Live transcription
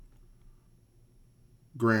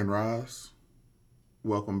Grand Rise.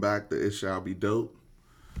 Welcome back to It Shall Be Dope.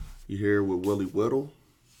 You're here with Willie Whittle.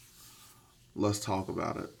 Let's talk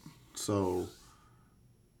about it. So,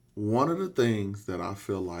 one of the things that I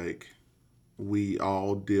feel like we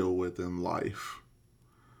all deal with in life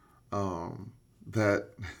that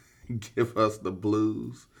give us the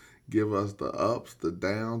blues, give us the ups, the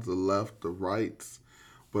downs, the left, the rights,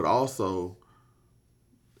 but also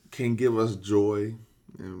can give us joy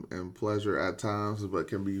and pleasure at times, but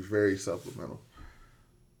can be very supplemental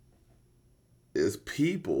is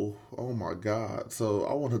people. Oh my God. So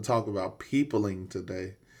I want to talk about peopling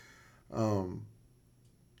today. Um,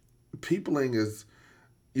 peopling is,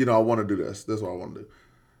 I want to do this. That's what I want to do.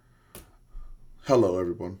 Hello,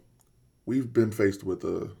 everyone. We've been faced with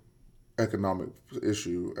a economic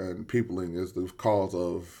issue, and peopling is the cause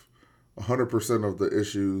of 100% of the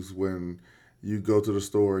issues when you go to the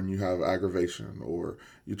store and you have aggravation or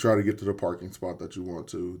you try to get to the parking spot that you want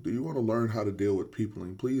to. Do you want to learn how to deal with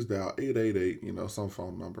peopling? Please dial 888, some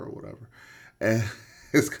phone number or whatever. And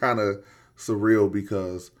it's kind of surreal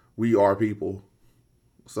because we are people.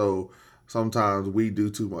 So sometimes we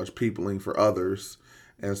do too much peopling for others,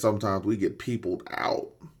 and sometimes we get peopled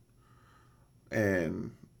out.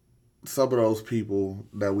 And some of those people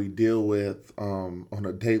that we deal with on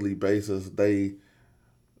a daily basis, they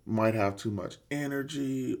might have too much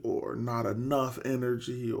energy or not enough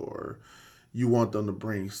energy, or you want them to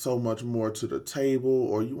bring so much more to the table,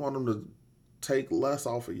 or you want them to take less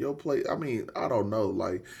off of your plate. I mean, I don't know.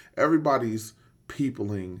 Like, everybody's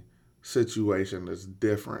peopling situation is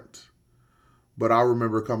different. But I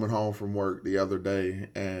remember coming home from work the other day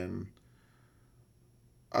and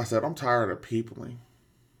I said, I'm tired of peopling.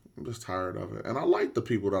 I'm just tired of it. And I like the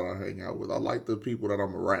people that I hang out with. I like the people that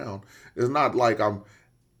I'm around. It's not like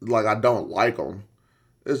I don't like them.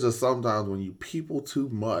 It's just sometimes when you people too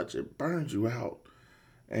much, it burns you out.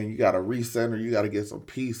 And you got to recenter. You got to get some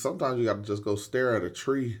peace. Sometimes you got to just go stare at a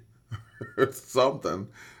tree or something,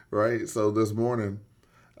 right? So this morning,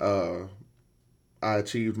 uh, I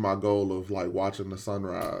achieved my goal of like watching the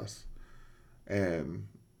sunrise. And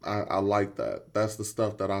I like that. That's the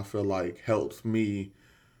stuff that I feel like helps me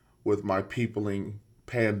with my peopling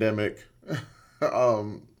pandemic.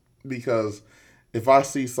 um, because if I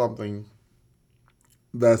see something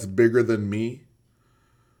that's bigger than me,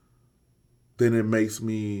 then it makes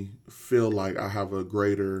me feel like I have a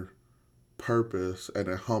greater purpose and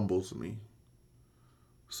it humbles me.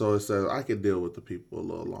 So it says I can deal with the people a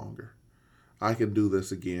little longer. I can do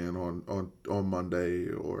this again on Monday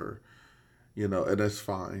or, and it's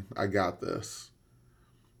fine. I got this.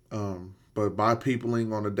 But my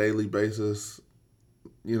peopling on a daily basis,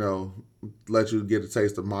 you know, let you get a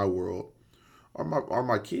taste of my world are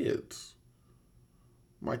my kids.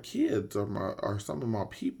 My kids are some of my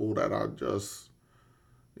people that I just,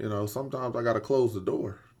 sometimes I gotta close the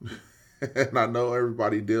door. And I know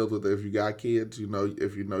everybody deals with it. If you got kids,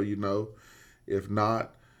 if you know, you know. If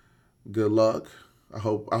not, good luck. I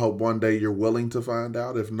hope one day you're willing to find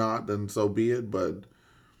out. If not, then so be it. But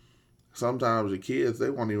sometimes the kids,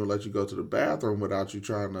 they won't even let you go to the bathroom without you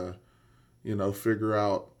trying to, figure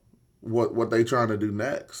out what they trying to do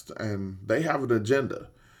next. And they have an agenda.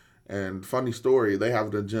 And funny story, they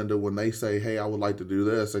have an agenda when they say, "Hey, I would like to do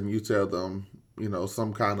this," and you tell them,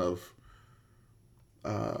 some kind of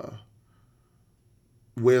uh,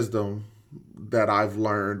 wisdom that I've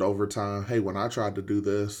learned over time. Hey, when I tried to do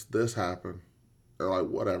this, this happened. They're like,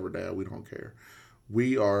 "Whatever, Dad, we don't care.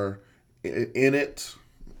 We are in it,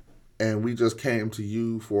 and we just came to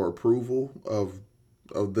you for approval of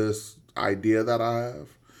this idea that I have.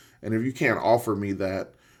 And if you can't offer me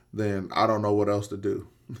that, then I don't know what else to do."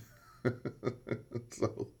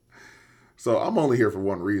 so so I'm only here for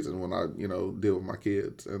one reason when I deal with my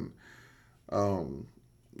kids. And um,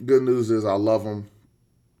 good news is I love them,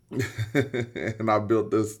 and I built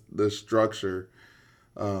this structure.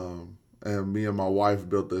 And me and my wife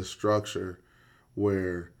built this structure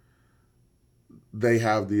where they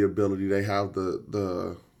have the ability, they have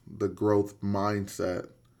the growth mindset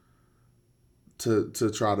to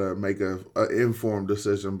try to make a informed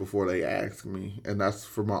decision before they ask me, and that's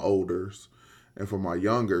for my olders. And for my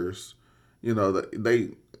youngers, they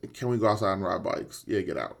can we go outside and ride bikes? Yeah,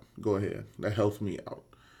 get out, go ahead. That helps me out.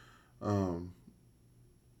 Um,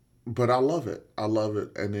 but I love it. I love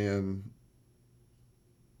it. And then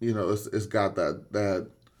it's got that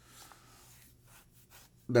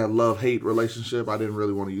love hate relationship. I didn't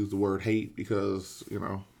really want to use the word hate because it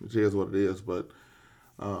is what it is, but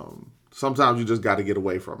sometimes you just got to get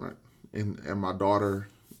away from it. And my daughter,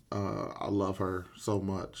 I love her so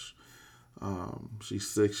much. She's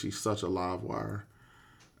 6. She's such a live wire,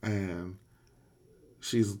 and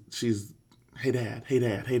she's hey dad, hey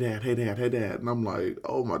dad, hey dad, hey dad, hey dad, and I'm like,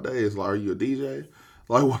 oh my days, like, are you a DJ?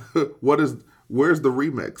 Like, what is, where's the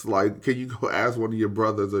remix? Like, can you go ask one of your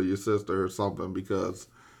brothers or your sister or something, because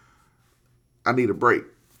I need a break.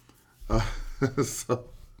 Uh, so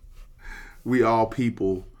we all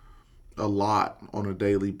people a lot on a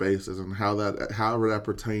daily basis, and however that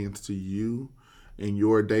pertains to you in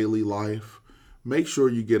your daily life, make sure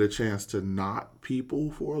you get a chance to not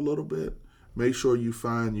people for a little bit. Make sure you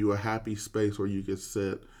find you a happy space where you can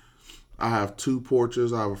sit. I have two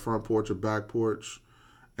porches. I have a front porch, a back porch,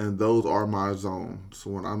 and those are my zones. So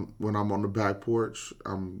when I'm on the back porch,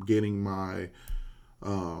 I'm getting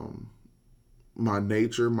um, my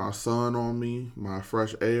nature, my sun on me, my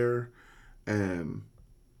fresh air, and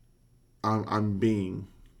I'm being,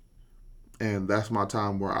 and that's my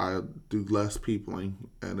time where I do less peopling,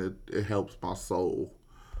 and it helps my soul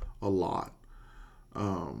a lot.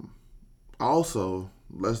 Um, Also,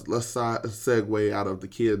 let's segue out of the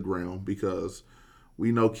kid realm, because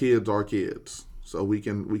we know kids are kids, so we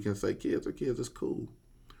can say kids are kids. It's cool,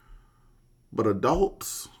 but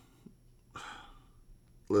adults,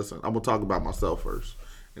 listen. I'm gonna talk about myself first,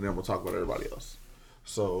 and then I'm gonna talk about everybody else.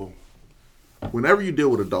 So, whenever you deal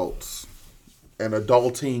with adults and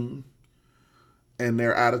adulting and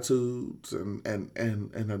their attitudes and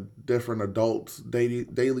a different adults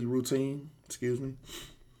daily routine, excuse me,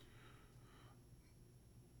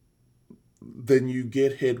 then you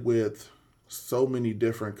get hit with so many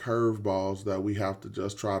different curveballs that we have to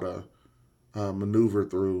just try to maneuver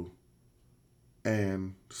through,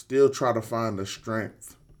 and still try to find the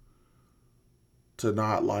strength to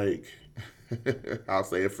not, like, I'll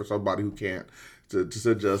say it for somebody who can't, to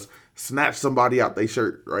just snatch somebody out their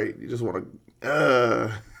shirt, right? You just want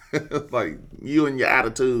to, like, you and your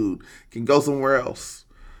attitude can go somewhere else.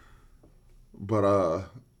 But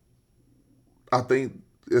I think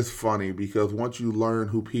it's funny, because once you learn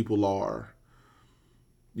who people are,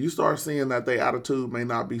 you start seeing that their attitude may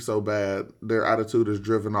not be so bad. Their attitude is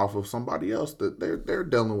driven off of somebody else, that they're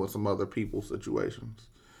dealing with some other people's situations.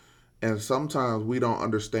 And sometimes we don't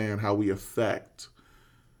understand how we affect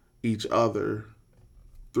each other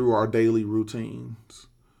through our daily routines.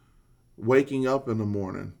 Waking up in the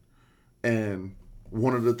morning, and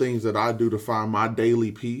one of the things that I do to find my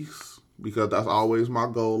daily peace, because that's always my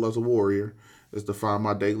goal as a warrior, is to find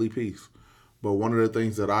my daily peace. But one of the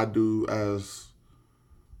things that I do as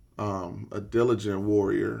a diligent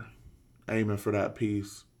warrior, aiming for that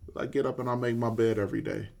peace, I get up and I make my bed every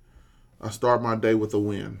day. I start my day with a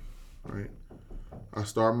win, right? I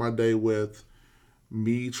start my day with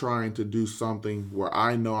me trying to do something where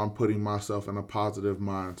I know I'm putting myself in a positive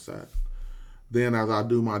mindset. Then, as I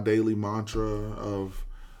do my daily mantra of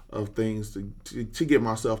things to get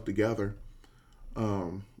myself together,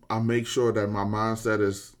 I make sure that my mindset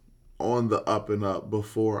is on the up and up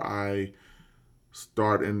before I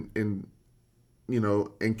start in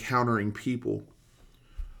encountering people.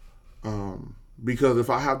 Because if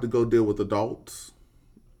I have to go deal with adults,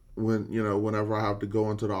 whenever I have to go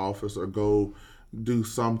into the office or go do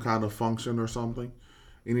some kind of function or something,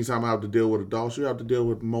 anytime I have to deal with adults, you have to deal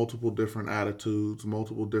with multiple different attitudes,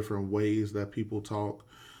 multiple different ways that people talk.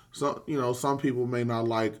 Some people may not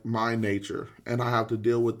like my nature, and I have to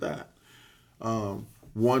deal with that.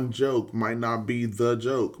 One joke might not be the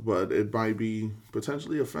joke, but it might be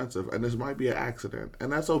potentially offensive, and this might be an accident,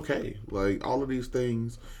 and that's okay. Like, all of these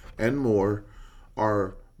things and more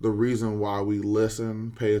are the reason why we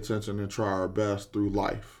listen, pay attention, and try our best through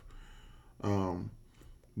life.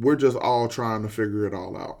 We're just all trying to figure it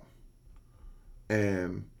all out.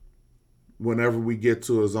 And whenever we get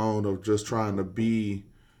to a zone of just trying to be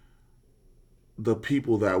the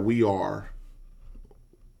people that we are,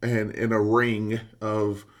 and in a ring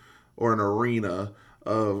of, or an arena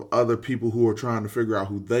of other people who are trying to figure out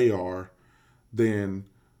who they are, then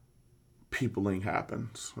peopling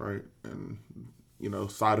happens, right? And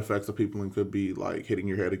side effects of peopling could be like hitting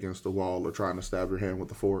your head against the wall, or trying to stab your hand with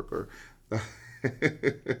a fork, or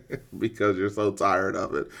because you're so tired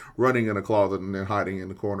of it, running in a closet and then hiding in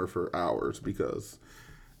the corner for hours because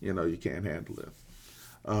you can't handle it.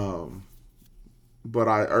 Um, but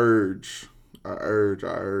I urge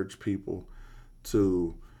people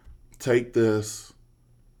to take this,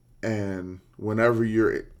 and whenever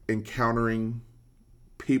you're encountering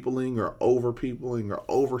peopling or over peopling or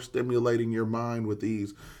overstimulating your mind with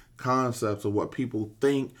these concepts of what people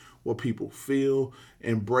think, what people feel,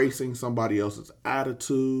 embracing somebody else's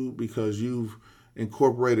attitude because you've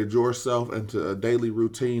incorporated yourself into a daily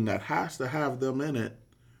routine that has to have them in it.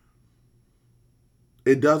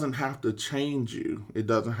 It doesn't have to change you. It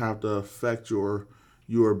doesn't have to affect your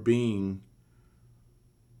being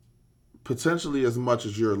potentially as much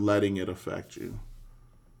as you're letting it affect you.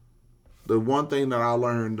 The one thing that I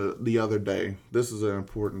learned the other day, this is an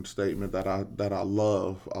important statement that I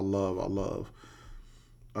love.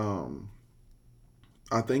 Um,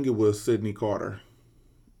 I think it was Sydney Carter,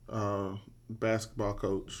 basketball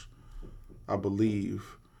coach, I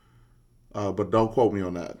believe. But don't quote me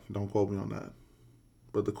on that. Don't quote me on that.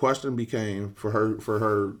 But the question became for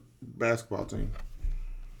her basketball team.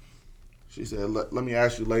 She said, let me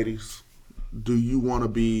ask you, ladies, do you want to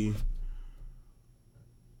be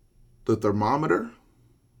the thermometer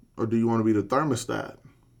or do you want to be the thermostat?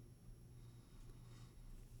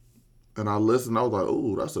 And I listened. I was like,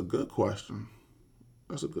 "Ooh, that's a good question.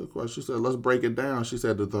 That's a good question." She said, "Let's break it down." She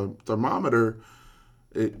said, "The thermometer,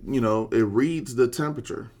 it reads the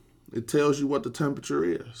temperature. It tells you what the temperature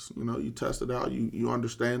is. You test it out. You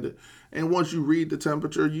understand it. And once you read the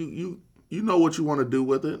temperature, you know what you want to do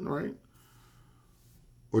with it, right?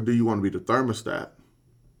 Or do you want to be the thermostat,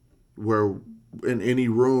 where in any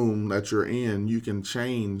room that you're in, you can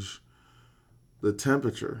change the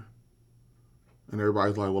temperature?" And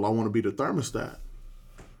everybody's like, "Well, I want to be the thermostat."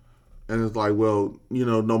 And it's like, well,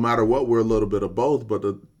 no matter what, we're a little bit of both. But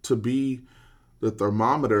to be the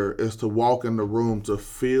thermometer is to walk in the room, to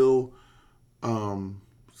feel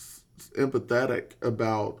empathetic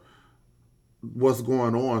about what's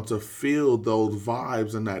going on, to feel those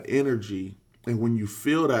vibes and that energy. And when you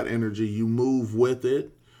feel that energy, you move with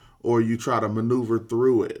it or you try to maneuver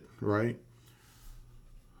through it, right?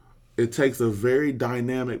 It takes a very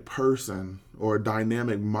dynamic person or a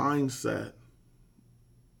dynamic mindset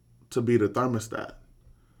to be the thermostat,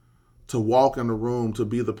 to walk in the room, to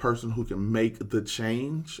be the person who can make the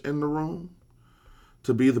change in the room,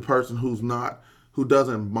 to be the person who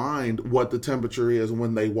doesn't mind what the temperature is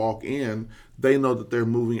when they walk in. They know that they're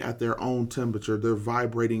moving at their own temperature. They're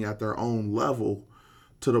vibrating at their own level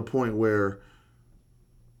to the point where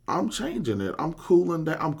I'm changing it. I'm cooling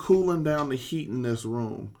down the heat in this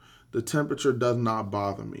room. The temperature does not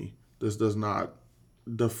bother me. This does not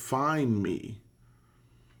define me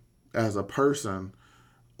as a person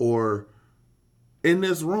or in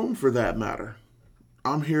this room for that matter.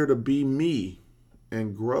 I'm here to be me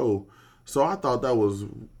and grow. So I thought that was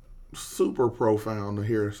super profound to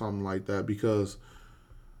hear something like that, because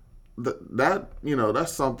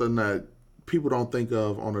that's something that people don't think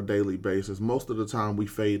of on a daily basis. Most of the time we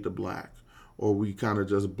fade to black, or we kind of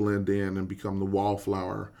just blend in and become the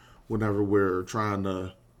wallflower whenever we're trying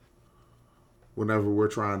to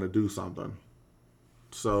do something.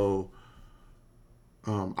 So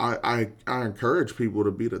I encourage people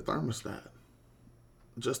to be the thermostat.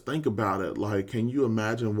 Just think about it. Like, can you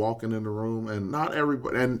imagine walking in the room, and not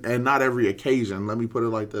everybody, and not every occasion, let me put it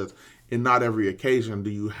like this, in not every occasion do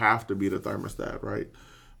you have to be the thermostat, right?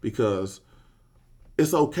 Because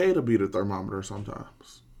it's okay to be the thermometer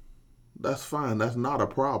sometimes. That's fine. That's not a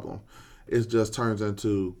problem. It just turns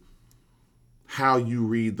into how you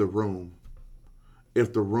read the room.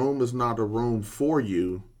 If the room is not a room for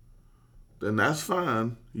you, then that's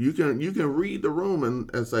fine. You can read the room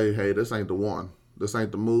and say, "Hey, this ain't the one. This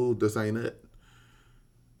ain't the move. This ain't it."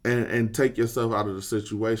 And take yourself out of the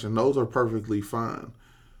situation. Those are perfectly fine.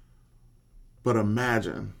 But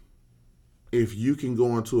imagine if you can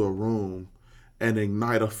go into a room and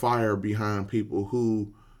ignite a fire behind people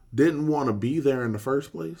who didn't want to be there in the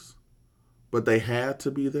first place, but they had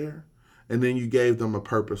to be there, and then you gave them a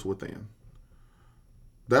purpose within.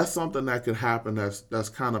 That's something that could happen that's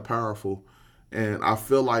kind of powerful. And I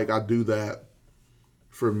feel like I do that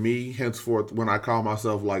for me henceforth when I call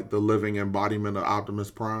myself like the living embodiment of Optimus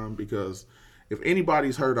Prime, because if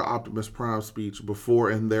anybody's heard an Optimus Prime speech before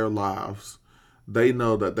in their lives, they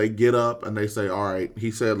know that they get up and they say, "All right, he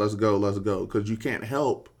said, let's go." Because you can't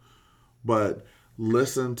help but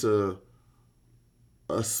listen to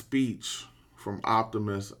a speech from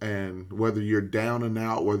Optimus, and whether you're down and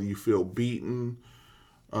out, whether you feel beaten,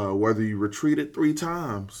 whether you retreated 3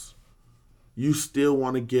 times, you still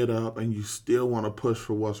want to get up and you still want to push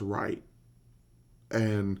for what's right.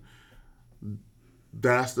 And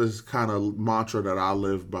that's this kind of mantra that I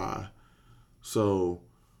live by. So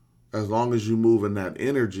as long as you move in that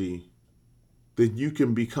energy, then you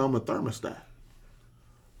can become a thermostat.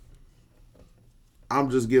 I'm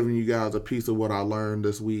just giving you guys a piece of what I learned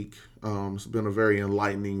this week. It's been a very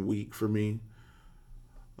enlightening week for me.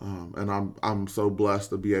 And I'm so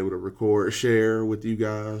blessed to be able to share with you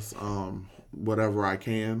guys whatever I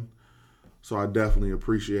can. So I definitely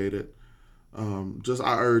appreciate it.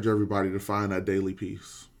 I urge everybody to find that daily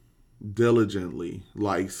peace diligently,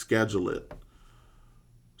 like schedule it.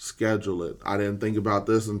 I didn't think about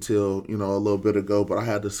this until, a little bit ago, but I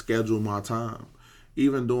had to schedule my time.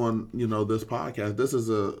 even doing, this podcast, this is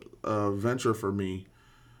a venture for me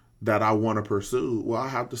that I want to pursue. Well, I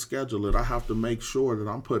have to schedule it. I have to make sure that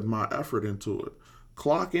I'm putting my effort into it.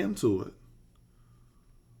 Clock into it.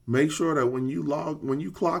 Make sure that when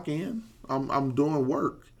you clock in, I'm doing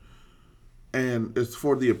work. And it's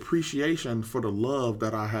for the appreciation, for the love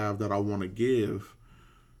that I have that I want to give.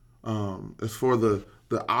 It's for the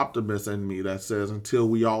optimist in me that says until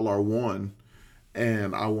we all are one,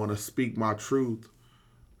 and I want to speak my truth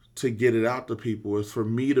to get it out to people. It's for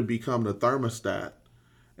me to become the thermostat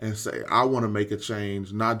and say I want to make a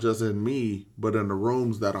change, not just in me, but in the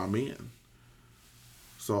rooms that I'm in.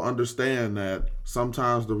 So understand that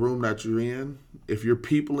sometimes the room that you're in, if you're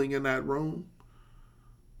peopling in that room,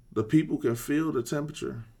 the people can feel the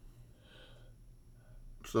temperature.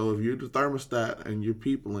 So if you're the thermostat and you're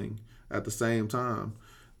peopling at the same time,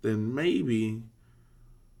 then maybe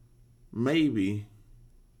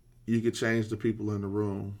you could change the people in the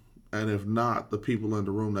room. And if not, the people in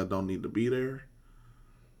the room that don't need to be there,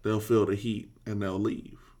 they'll feel the heat and they'll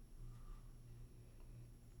leave.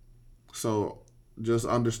 So just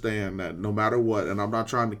understand that no matter what, and I'm not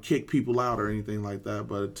trying to kick people out or anything like that,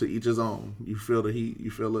 but to each his own. You feel the heat,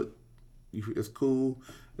 you feel it. It's cool,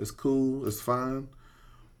 it's fine.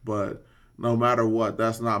 But no matter what,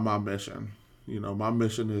 that's not my mission. My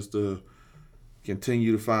mission is to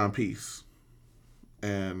continue to find peace.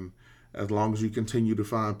 And as long as you continue to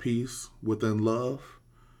find peace within love,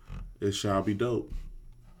 it shall be dope.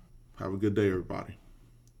 Have a good day, everybody.